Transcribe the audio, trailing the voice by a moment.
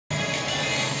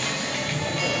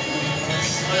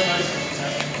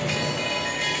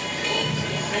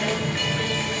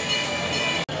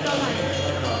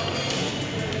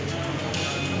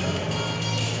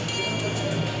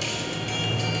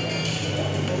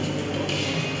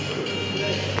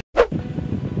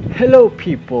Hello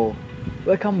people,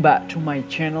 welcome back to my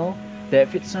channel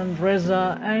Davidson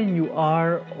Reza, and you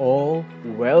are all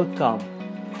welcome.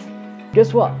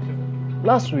 Guess what?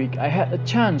 Last week I had a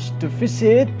chance to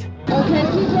visit Croatia.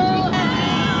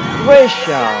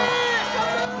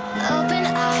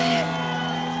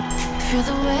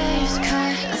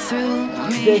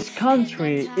 This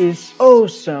country is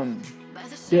awesome.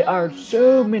 There are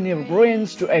so many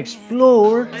ruins to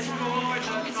explore.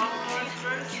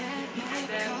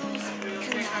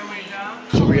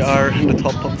 So we are in the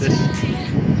top of this.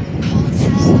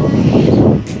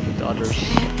 The others.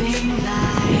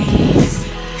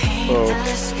 Oh,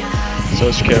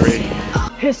 so scary.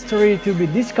 History to be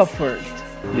discovered.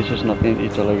 This is not in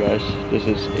Italy, guys. This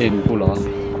is in Pula,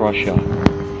 Croatia.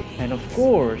 And of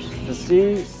course, the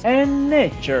sea and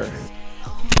nature.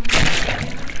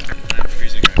 I'm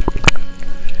freezing right now.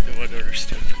 The weather is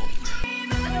still cold.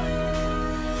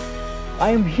 I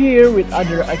am here with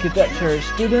other architecture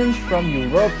students from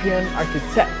European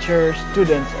Architecture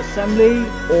Students Assembly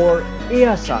or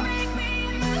EASA.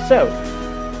 So,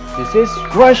 this is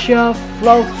Croatia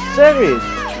vlog series.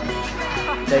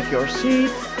 Take your seat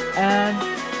and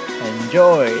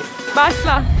enjoy.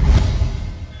 Başla.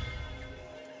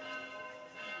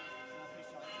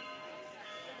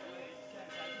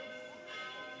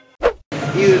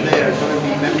 Either they are going to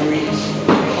be memories,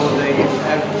 or they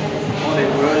have, or they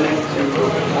were linked to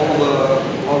all the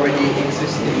already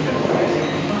existing memories.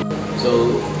 So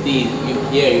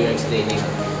here you're explaining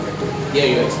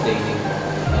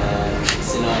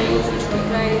scenarios which could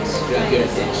grab your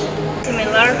attention.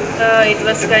 Similar. It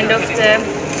was kind of the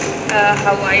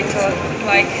how I thought,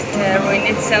 like the ruin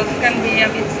itself can be a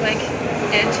bit like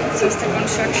dead, just the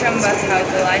construction, but how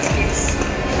the light gives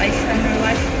life and new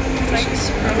life. Like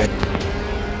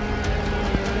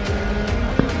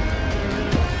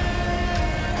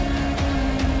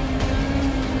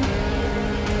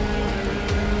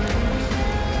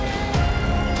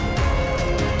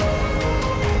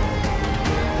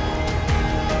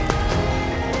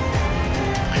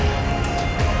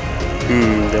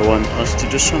They want us to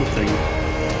do something.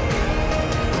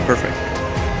 Perfect.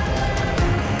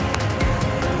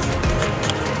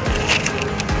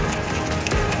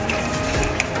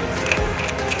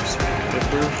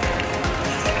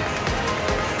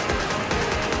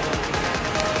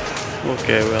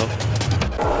 Okay, well.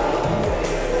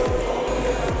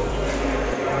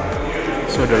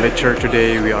 So the lecture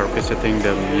today, we are visiting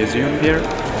the museum here.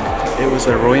 It was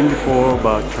a ruin before,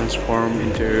 but transformed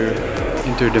into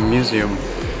the museum.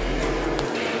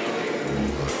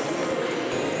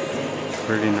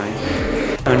 Really nice.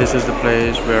 And this is the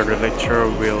place where the lecture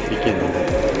will begin.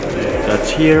 Let's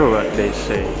hear what they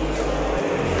say.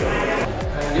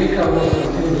 Rijeka was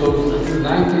until the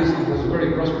 90s, it was a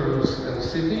very prosperous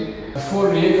city. Before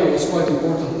Rijeka was quite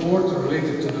important port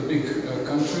related to the big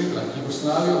country like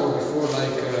Yugoslavia, or before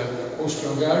like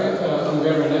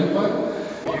Austro-Hungarian Empire.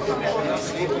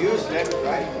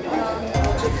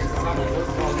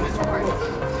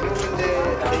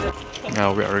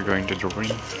 Now we are going to the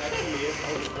ruin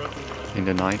in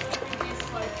the night.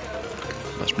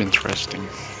 Must be interesting.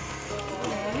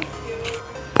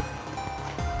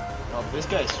 Oh, this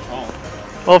guy is strong.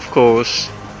 Of course,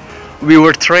 we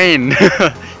were trained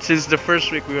since the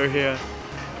first week we were here.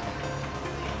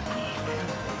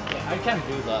 I can't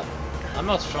do that. I'm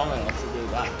not strong enough to do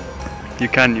that. You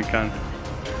can.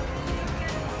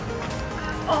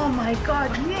 oh my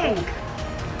God, Nick!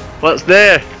 What's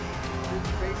there?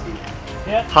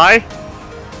 Yeah. Hi?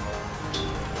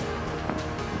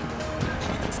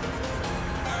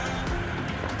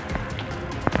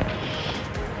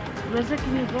 Reza,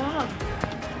 can you go up?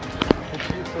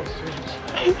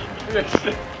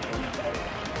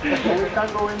 We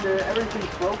can't go in there,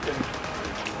 everything's broken.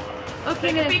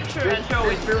 Okay, Nick. Take a picture and show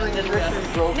This building is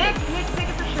literally broken. Nick, take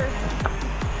a picture.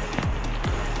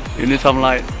 You need some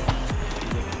light.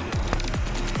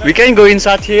 We can go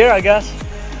inside here, I guess.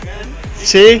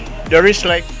 See, there is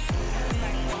like.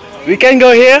 We can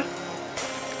go here.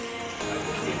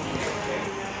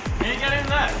 Can you get in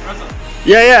there, Reza?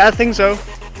 Yeah, I think so.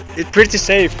 It's pretty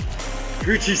safe.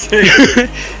 Pretty safe.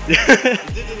 It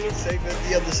didn't look safe at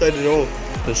the other side at all.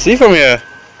 Let's see from here.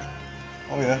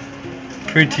 Oh yeah.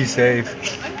 Pretty safe.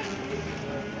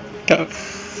 Come.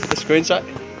 Let's go inside.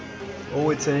 Oh,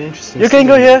 it's an interesting. You can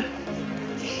go here.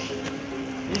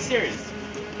 Are you serious?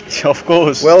 Of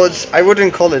course. Well, I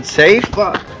wouldn't call it safe,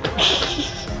 but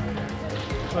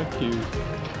Fuck you.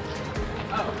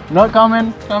 Not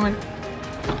coming.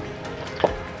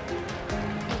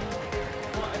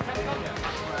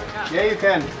 yeah, you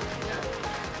can.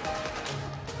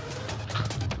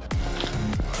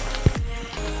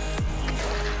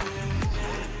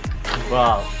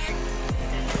 Wow.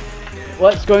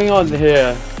 What's going on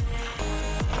here?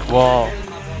 Wow.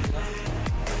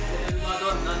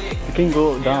 You can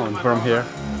go down from here.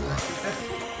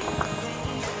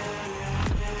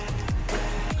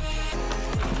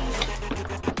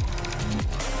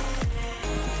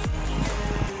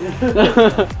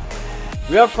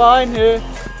 We are fine here.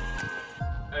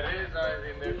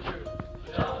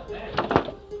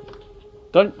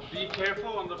 Don't Be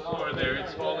careful on the floor there,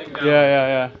 it's falling down.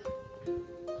 yeah.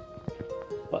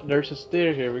 But there's a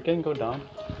stair here, we can go down.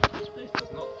 This place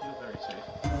does not feel very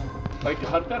safe. Like the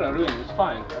Hırvatistan'a room is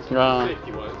fine, that's what Yeah. the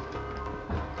safety was.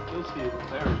 You'll see it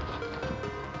very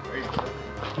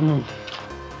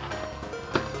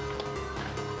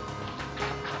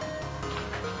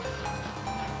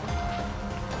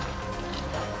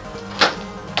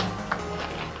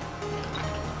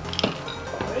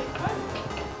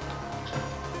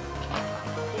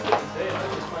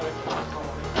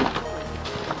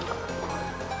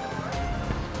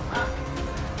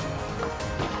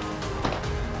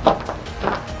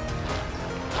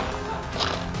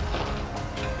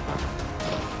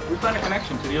We found a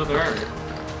connection to the other area.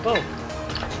 Oh.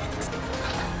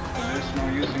 There's no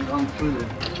using unfluid.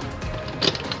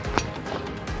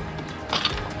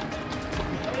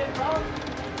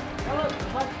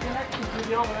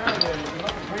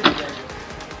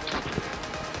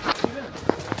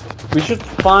 We should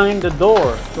find the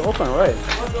door to open, right?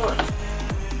 What door?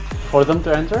 For them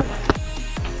to enter?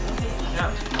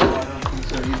 Yeah. No, I don't think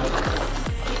so either.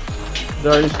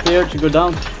 There is stair to go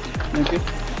down. Maybe.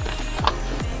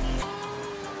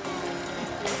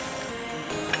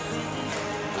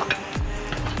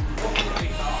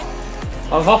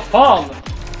 Ja, vad fan?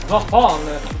 Vad fan?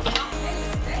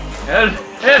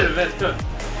 Helvete!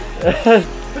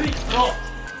 Prickbrott!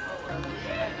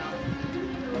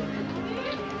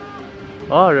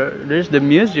 Oh, there's the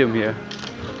museum here.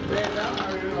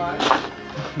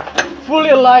 Fully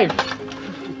alive.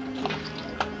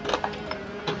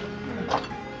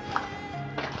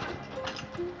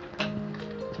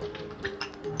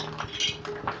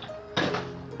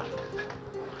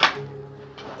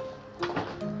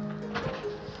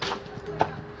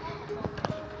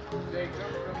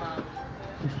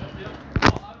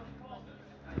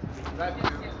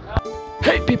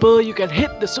 Hey people, you can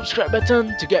hit the subscribe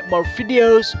button to get more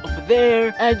videos over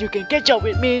there, and you can catch up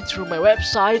with me through my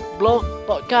website, blog,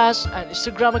 podcast and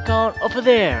Instagram account over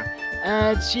there.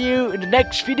 And see you in the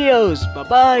next videos. Bye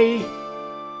bye.